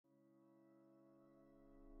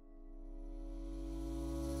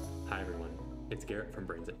It's Garrett from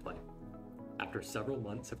Brains at Play. After several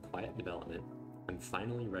months of quiet development, I'm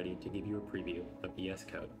finally ready to give you a preview of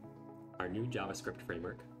ESCode, our new JavaScript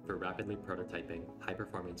framework for rapidly prototyping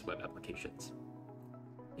high-performance web applications.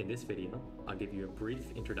 In this video, I'll give you a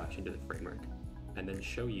brief introduction to the framework, and then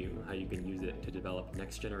show you how you can use it to develop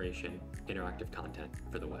next-generation interactive content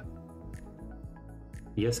for the web.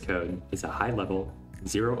 ESCode is a high-level,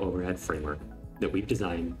 zero-overhead framework that we've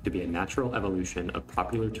designed to be a natural evolution of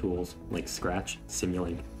popular tools like Scratch,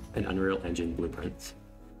 Simulink, and Unreal Engine blueprints.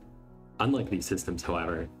 Unlike these systems,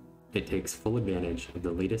 however, it takes full advantage of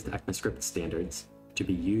the latest ECMAScript standards to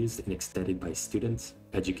be used and extended by students,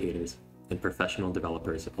 educators, and professional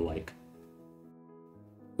developers alike.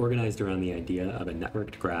 Organized around the idea of a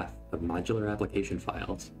networked graph of modular application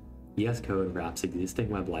files, ESCode wraps existing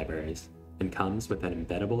web libraries and comes with an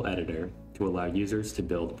embeddable editor to allow users to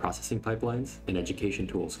build processing pipelines and education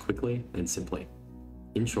tools quickly and simply.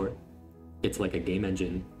 In short, it's like a game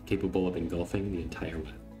engine capable of engulfing the entire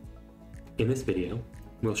web. In this video,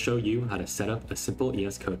 we'll show you how to set up a simple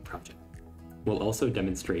ESCode project. We'll also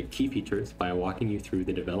demonstrate key features by walking you through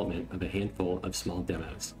the development of a handful of small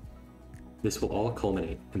demos. This will all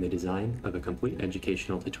culminate in the design of a complete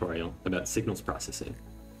educational tutorial about signals processing,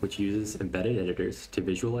 which uses embedded editors to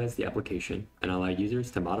visualize the application and allow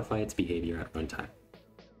users to modify its behavior at runtime.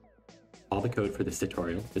 All the code for this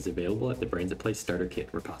tutorial is available at the Brains at Play Starter Kit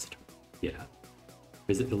repository, GitHub.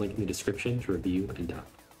 Visit the link in the description to review and download.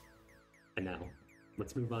 And now,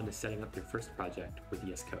 let's move on to setting up your first project with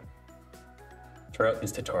ESCode. Throughout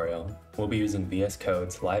this tutorial, we'll be using VS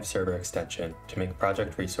Code's live server extension to make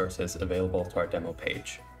project resources available to our demo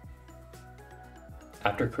page.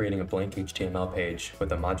 After creating a blank HTML page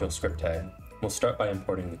with a module script tag, we'll start by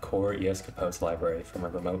importing the core ESCompose library from a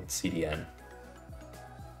remote CDN.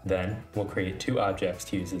 Then, we'll create two objects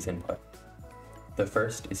to use as input. The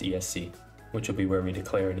first is ESC, which will be where we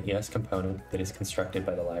declare an ES component that is constructed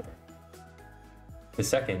by the library. The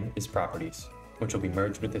second is properties, which will be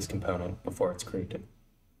merged with this component before it's created.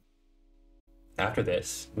 After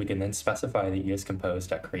this, we can then specify the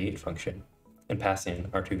ESCompose.create function and pass in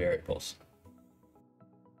our two variables.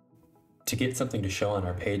 To get something to show on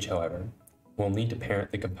our page, however, we'll need to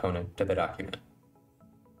parent the component to the document.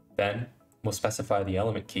 Then, we'll specify the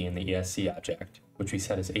element key in the ESC object, which we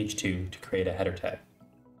set as h2 to create a header tag.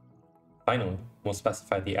 Finally, we'll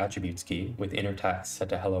specify the attributes key with inner text set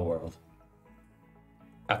to hello world.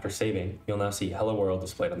 After saving, you'll now see hello world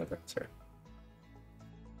displayed on the browser.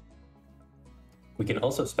 We can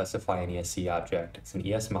also specify an ESC object as an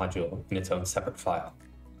ES module in its own separate file.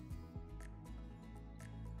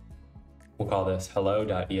 We'll call this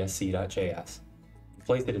hello.esc.js and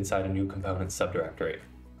place it inside a new component subdirectory.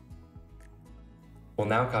 We'll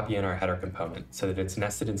now copy in our header component so that it's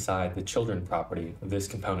nested inside the children property of this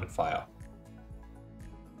component file.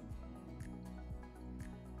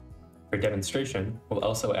 For demonstration, we'll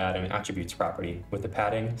also add an attributes property with the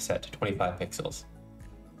padding set to 25 pixels.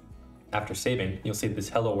 After saving, you'll see that this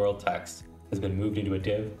hello world text has been moved into a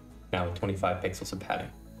div, now with 25 pixels of padding.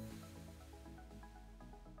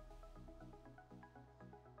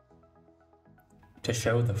 To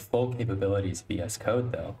show the full capabilities of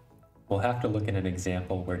ESCode, though, we'll have to look at an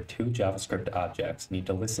example where two JavaScript objects need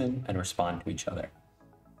to listen and respond to each other.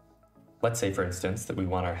 Let's say, for instance, that we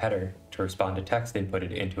want our header to respond to text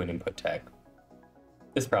inputted into an input tag.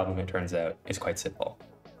 This problem, it turns out, is quite simple.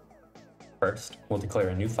 First, we'll declare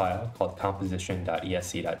a new file called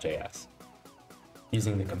composition.esc.js.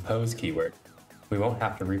 Using the compose keyword, we won't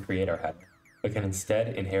have to recreate our header, but can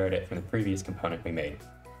instead inherit it from the previous component we made.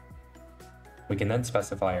 We can then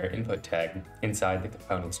specify our input tag inside the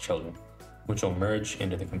component's children, which will merge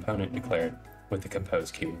into the component declared with the compose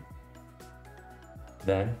keyword.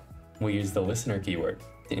 Then, we'll use the listener keyword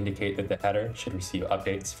to indicate that the header should receive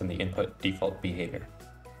updates from the input default behavior,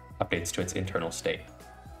 updates to its internal state.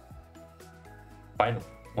 Finally,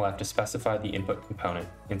 we'll have to specify the input component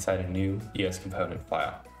inside a new ESComponent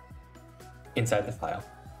file. Inside the file,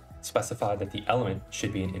 specify that the element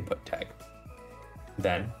should be an input tag.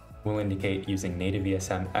 Then, we'll indicate using native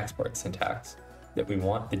ESM export syntax that we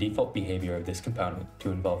want the default behavior of this component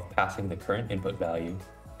to involve passing the current input value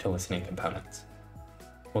to listening components.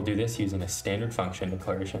 We'll do this using a standard function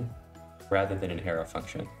declaration rather than an arrow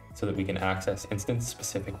function so that we can access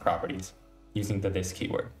instance-specific properties using the this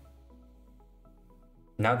keyword.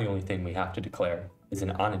 Now the only thing we have to declare is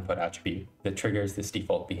an onInput attribute that triggers this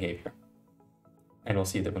default behavior. And we'll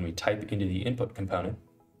see that when we type into the input component,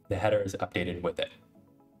 the header is updated with it.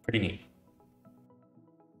 Pretty neat.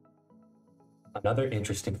 Another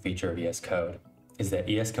interesting feature of ESCode is that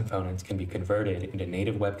ES components can be converted into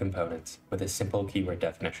native web components with a simple keyword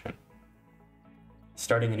definition.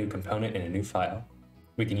 Starting a new component in a new file,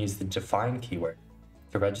 we can use the define keyword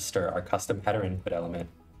to register our custom header input element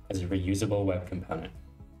as a reusable web component.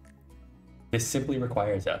 This simply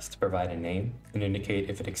requires us to provide a name and indicate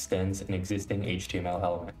if it extends an existing HTML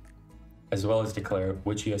element, as well as declare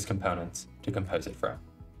which ES components to compose it from.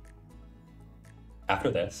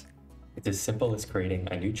 After this, it's as simple as creating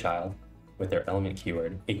a new child with their element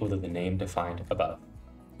keyword equal to the name defined above,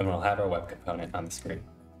 and we'll have our web component on the screen.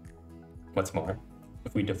 What's more,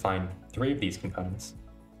 if we define 3 of these components,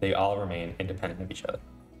 they all remain independent of each other.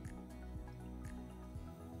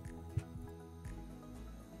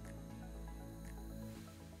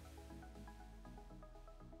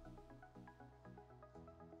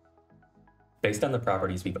 Based on the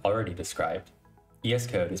properties we've already described,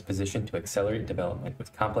 ESCode is positioned to accelerate development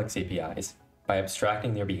with complex APIs by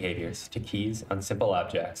abstracting their behaviors to keys on simple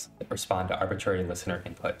objects that respond to arbitrary listener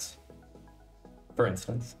inputs. For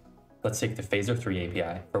instance, let's take the Phaser 3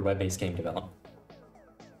 API for web-based game development.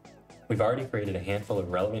 We've already created a handful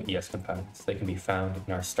of relevant ES components that can be found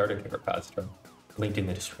in our starter kit repository, linked in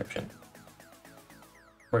the description.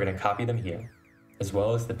 We're going to copy them here, as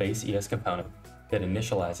well as the base ES component that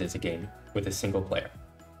initializes a game with a single player.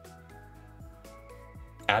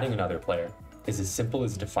 Adding another player is as simple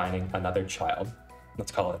as defining another child,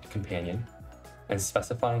 let's call it companion, and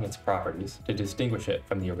specifying its properties to distinguish it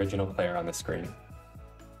from the original player on the screen.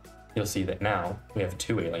 You'll see that now we have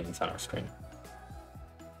 2 aliens on our screen.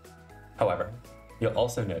 However, you'll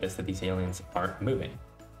also notice that these aliens aren't moving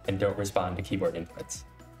and don't respond to keyboard inputs.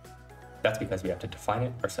 That's because we have to define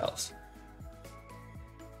it ourselves.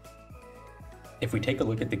 If we take a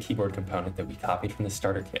look at the keyboard component that we copied from the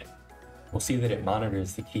starter kit, we'll see that it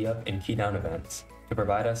monitors the key up and key down events to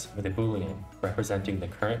provide us with a Boolean representing the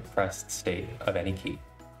current pressed state of any key.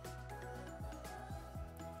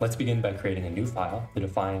 Let's begin by creating a new file to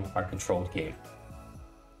define our controlled game.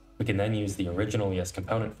 We can then use the original ES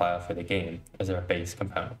component file for the game as our base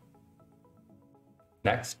component.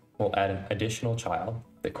 Next, we'll add an additional child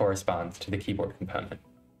that corresponds to the keyboard component.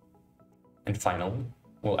 And finally,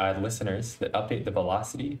 we'll add listeners that update the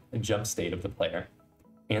velocity and jump state of the player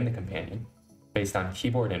and the companion based on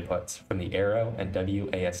keyboard inputs from the arrow and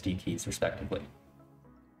WASD keys respectively.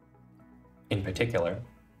 In particular,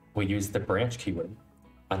 we'll use the branch keyword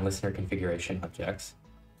on listener configuration objects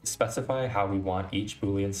to specify how we want each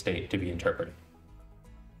Boolean state to be interpreted.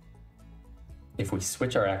 If we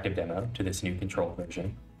switch our active demo to this new control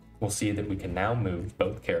version, we'll see that we can now move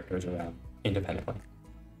both characters around independently.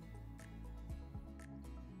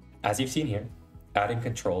 As you've seen here, adding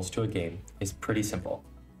controls to a game is pretty simple,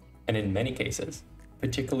 and in many cases,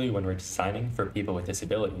 particularly when we're designing for people with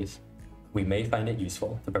disabilities, we may find it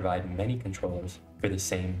useful to provide many controllers for the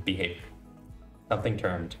same behavior, something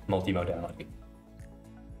termed multimodality.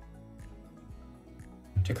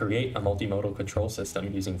 To create a multimodal control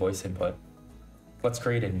system using voice input, let's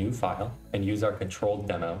create a new file and use our controlled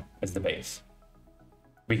demo as the base.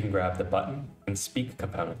 We can grab the button and speak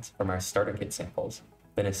components from our starter kit samples,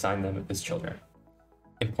 then assign them as children.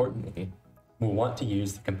 Importantly, we'll want to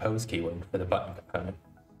use the compose keyword for the button component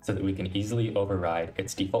so that we can easily override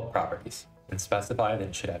its default properties and specify that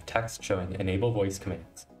it should have text showing enable voice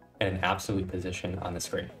commands and an absolute position on the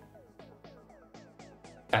screen.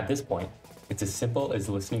 At this point, it's as simple as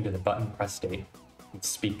listening to the button press state with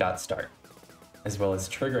speak.start, as well as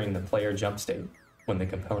triggering the player jump state when the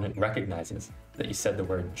component recognizes that you said the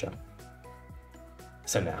word jump.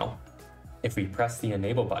 So now, if we press the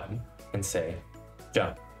enable button and say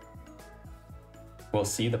jump, we'll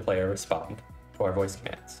see the player respond to our voice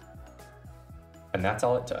commands. And that's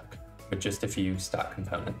all it took, with just a few stock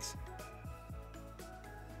components.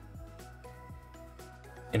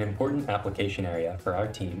 An important application area for our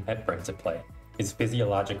team at Brains at Play is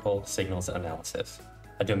physiological signals analysis,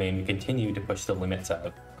 a domain we continue to push the limits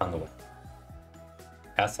of on the web.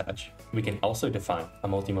 As such, we can also define a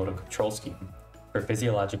multimodal control scheme for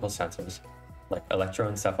physiological sensors like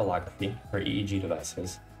electroencephalography or EEG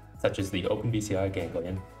devices, such as the OpenBCI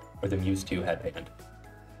ganglion or the Muse2 headband.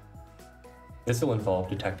 This will involve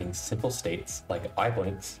detecting simple states like eye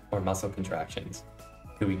blinks or muscle contractions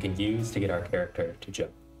that we can use to get our character to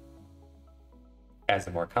jump. As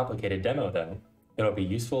a more complicated demo though, it'll be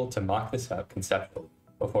useful to mock this up conceptually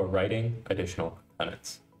before writing additional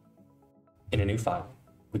components. In a new file,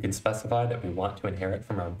 we can specify that we want to inherit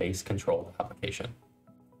from our base controlled application.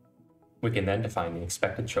 We can then define the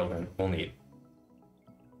expected children we'll need.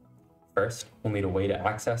 First, we'll need a way to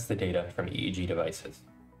access the data from EEG devices.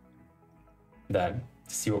 Then,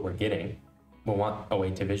 to see what we're getting, we'll want a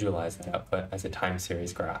way to visualize that output as a time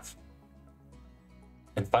series graph.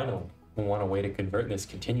 And finally, we'll want a way to convert this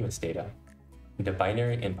continuous data into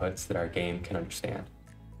binary inputs that our game can understand.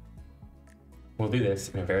 We'll do this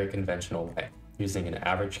in a very conventional way, using an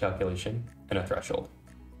average calculation and a threshold.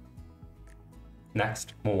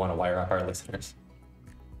 Next, we'll want to wire up our listeners.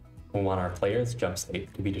 We'll want our player's jump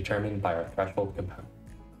state to be determined by our threshold component.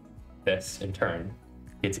 This, in turn,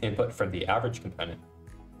 gets input from the average component,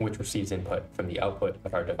 which receives input from the output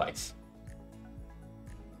of our device.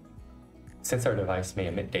 Since our device may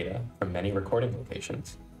emit data from many recording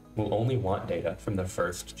locations, we'll only want data from the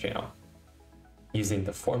first channel. Using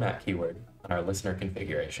the format keyword on our listener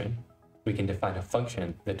configuration, we can define a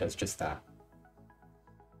function that does just that.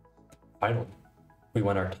 Finally, we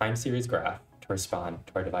want our time series graph to respond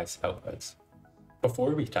to our device outputs.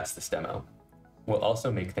 Before we test this demo, we'll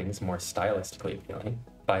also make things more stylistically appealing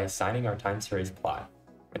by assigning our time series plot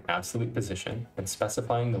an absolute position and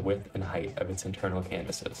specifying the width and height of its internal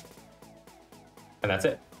canvases. And that's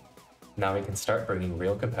it. Now we can start bringing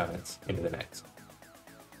real components into the mix.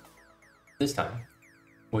 This time,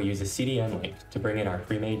 we'll use a CDN link to bring in our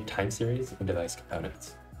pre-made time series and device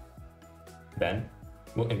components. Then,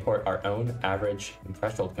 we'll import our own average and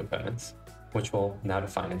threshold components, which we'll now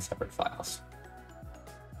define in separate files.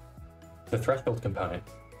 The threshold component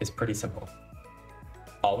is pretty simple.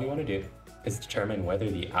 All we want to do is determine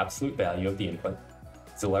whether the absolute value of the input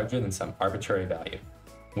is larger than some arbitrary value,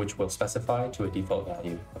 which we'll specify to a default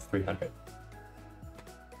value of 300.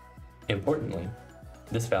 Importantly,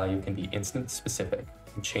 this value can be instance-specific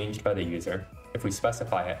and changed by the user if we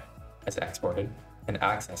specify it as exported and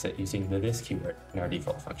access it using the this keyword in our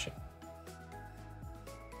default function.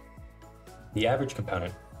 The average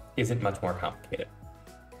component isn't much more complicated.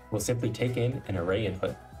 We'll simply take in an array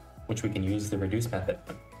input, which we can use the reduce method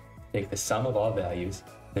on, take the sum of all values,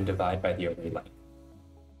 then divide by the array length.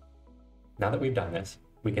 Now that we've done this,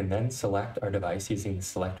 we can then select our device using the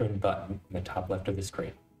selector and button in the top left of the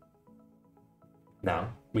screen. Now,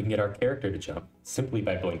 we can get our character to jump simply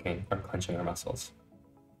by blinking or clenching our muscles.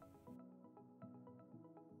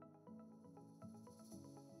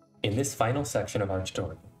 In this final section of our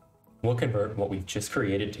tutorial, we'll convert what we've just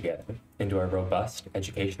created together into a robust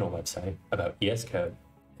educational website about ESCode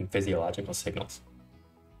and physiological signals.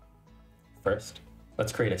 First,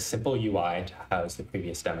 let's create a simple UI to house the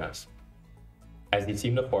previous demos. As you've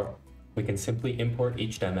seen before, we can simply import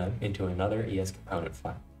each demo into another ESComponent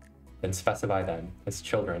file, then specify them as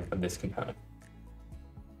children of this component.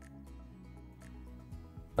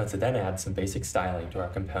 Let's then add some basic styling to our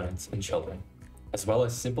components and children, as well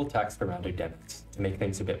as simple text around our demos to make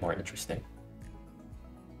things a bit more interesting.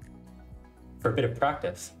 For a bit of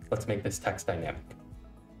practice, let's make this text dynamic.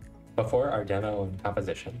 Before our demo and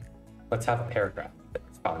composition, let's have a paragraph that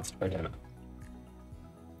responds to our demo.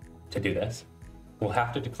 To do this, we'll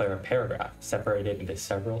have to declare a paragraph separated into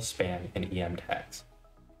several span and EM tags.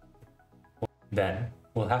 Then,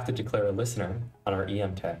 we'll have to declare a listener on our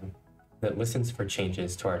EM tag that listens for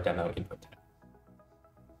changes to our demo input tag.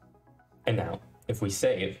 And now, if we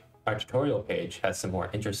save, our tutorial page has some more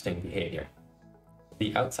interesting behavior.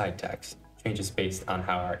 The outside text changes based on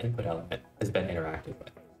how our input element has been interacted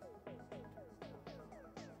with.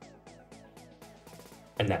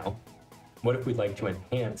 And now, what if we'd like to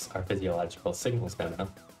enhance our physiological signals demo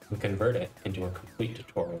and convert it into a complete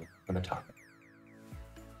tutorial on the topic?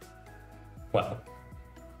 Well,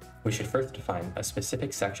 we should first define a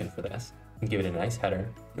specific section for this and give it a nice header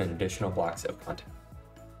and additional blocks of content.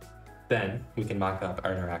 Then we can mock up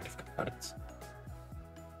our interactive components.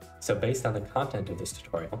 So based on the content of this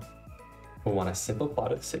tutorial, we'll want a simple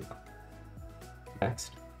plot of the signal.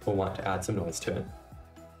 Next, we'll want to add some noise to it.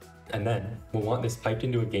 And then we'll want this piped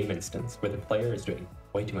into a game instance where the player is doing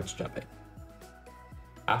way too much jumping.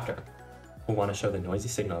 After, we'll want to show the noisy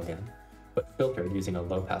signal again, but filtered using a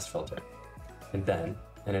low-pass filter, and then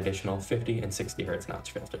an additional 50 and 60 Hz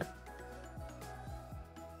notch filter.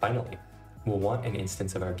 Finally, we'll want an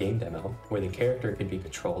instance of our game demo where the character can be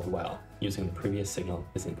controlled well using the previous signal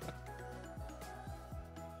as input.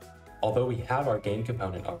 Although we have our game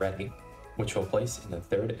component already, which we'll place in the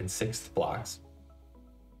 3rd and 6th blocks,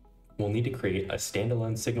 we'll need to create a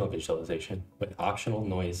standalone signal visualization with optional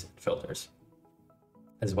noise filters,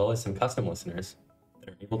 as well as some custom listeners that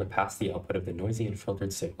are able to pass the output of the noisy and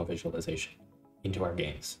filtered signal visualization into our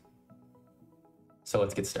games. So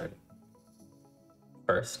let's get started.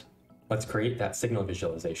 First, let's create that signal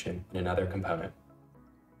visualization in another component.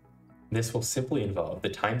 This will simply involve the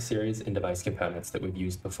time series and device components that we've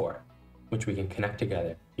used before, which we can connect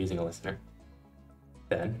together using a listener.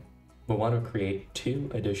 Then, we'll want to create 2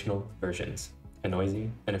 additional versions, a noisy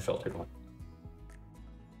and a filtered one.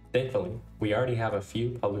 Thankfully, we already have a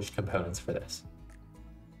few published components for this.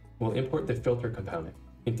 We'll import the filter component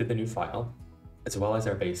into the new file as well as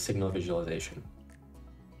our base signal visualization.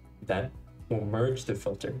 Then, we'll merge the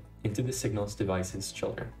filter into the signal's device's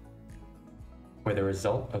children, where the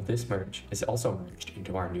result of this merge is also merged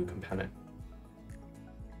into our new component.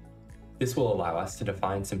 This will allow us to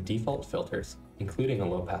define some default filters, including a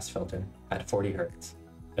low-pass filter at 40 Hz,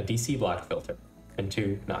 a DC block filter, and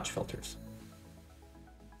 2 notch filters.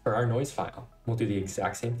 For our noise file, we'll do the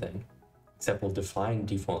exact same thing, except we'll define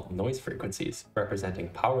default noise frequencies representing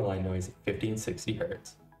power line noise at 50 and 60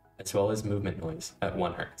 Hz, as well as movement noise at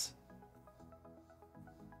 1 Hz.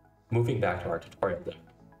 Moving back to our tutorial demo,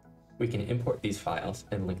 we can import these files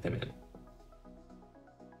and link them in.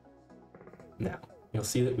 Now, you'll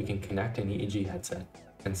see that we can connect an EEG headset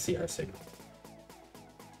and see our signal.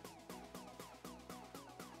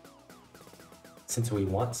 Since we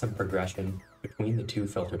want some progression between the two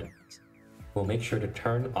filter demos, we'll make sure to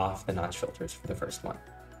turn off the notch filters for the first one.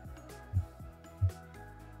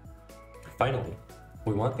 Finally,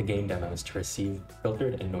 we want the gain demos to receive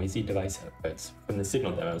filtered and noisy device outputs from the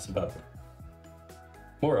signal demos above them.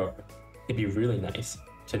 Moreover, it'd be really nice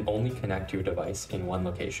to only connect your device in one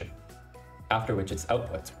location, after which its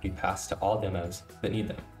outputs would be passed to all demos that need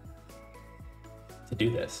them. To do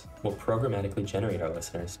this, we'll programmatically generate our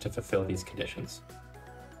listeners to fulfill these conditions.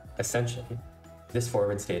 Essentially, this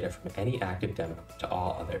forwards data from any active demo to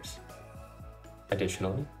all others.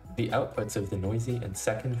 Additionally, the outputs of the noisy and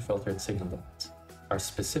second filtered signal demos are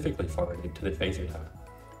specifically forwarded to the phaser demo,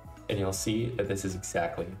 and you'll see that this is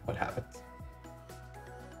exactly what happens.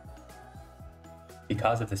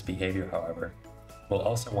 Because of this behavior, however, we'll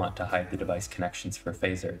also want to hide the device connections for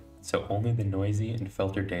phaser, so only the noisy and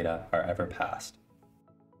filtered data are ever passed.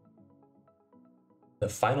 The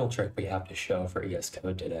final trick we have to show for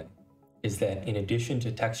ESCode today is that in addition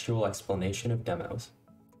to textual explanation of demos,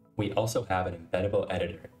 we also have an embeddable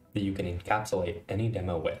editor that you can encapsulate any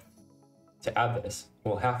demo with. To add this,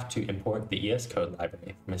 we'll have to import the ESCode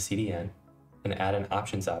library from a CDN and add an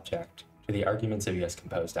options object to the arguments of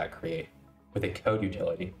ESCompose.create with a code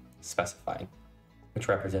utility specified, which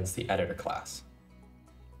represents the editor class.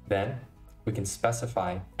 Then, we can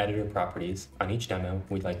specify editor properties on each demo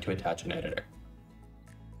we'd like to attach an editor.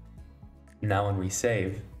 Now when we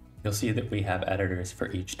save, you'll see that we have editors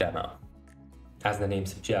for each demo. As the name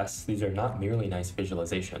suggests, these are not merely nice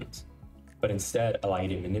visualizations, but instead allow you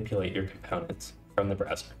to manipulate your components from the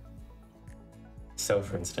browser. So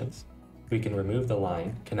for instance, we can remove the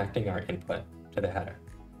line connecting our input to the header,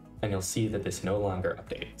 and you'll see that this no longer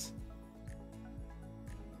updates.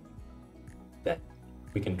 Then,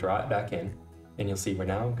 we can draw it back in, and you'll see we're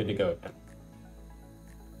now good to go again.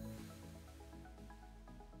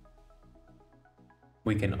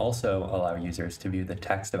 We can also allow users to view the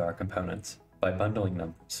text of our components by bundling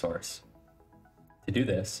them from source. To do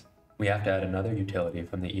this, we have to add another utility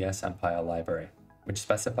from the ESMPile library, which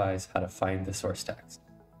specifies how to find the source text.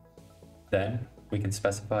 Then, we can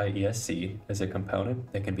specify ESC as a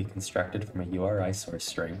component that can be constructed from a URI source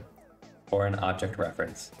string or an object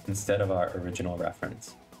reference instead of our original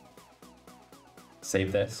reference.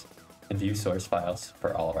 Save this and view source files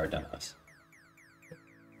for all of our demos.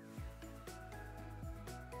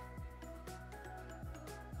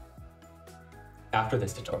 After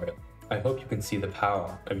this tutorial, I hope you can see the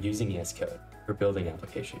power of using ESCode for building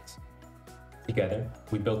applications. Together,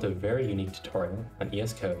 we built a very unique tutorial on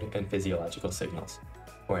ESCode and physiological signals,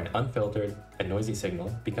 where an unfiltered and noisy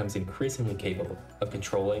signal becomes increasingly capable of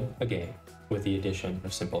controlling a game with the addition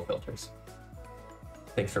of simple filters.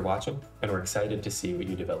 Thanks for watching, and we're excited to see what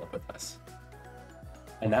you develop with us.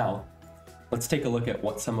 And now, let's take a look at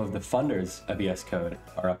what some of the funders of ESCode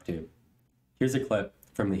are up to. Here's a clip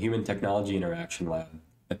from the Human Technology Interaction Lab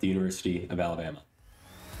at the University of Alabama.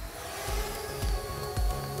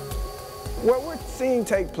 What we're seeing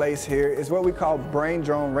take place here is what we call brain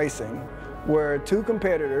drone racing, where two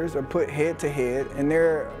competitors are put head to head and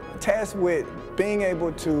they're tasked with being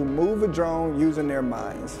able to move a drone using their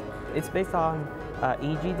minds. It's based on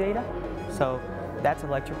EEG data, so that's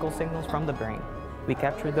electrical signals from the brain. We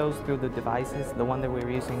capture those through the devices. The one that we're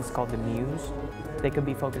using is called the Muse. They could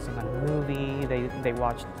be focusing on a movie they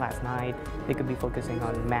watched last night. They could be focusing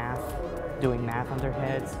on math, doing math on their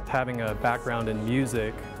heads. Having a background in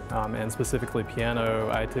music, and specifically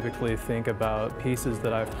piano, I typically think about pieces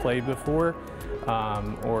that I've played before,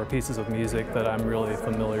 or pieces of music that I'm really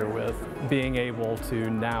familiar with. Being able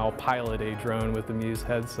to now pilot a drone with the Muse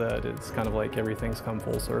headset, it's kind of like everything's come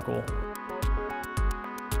full circle.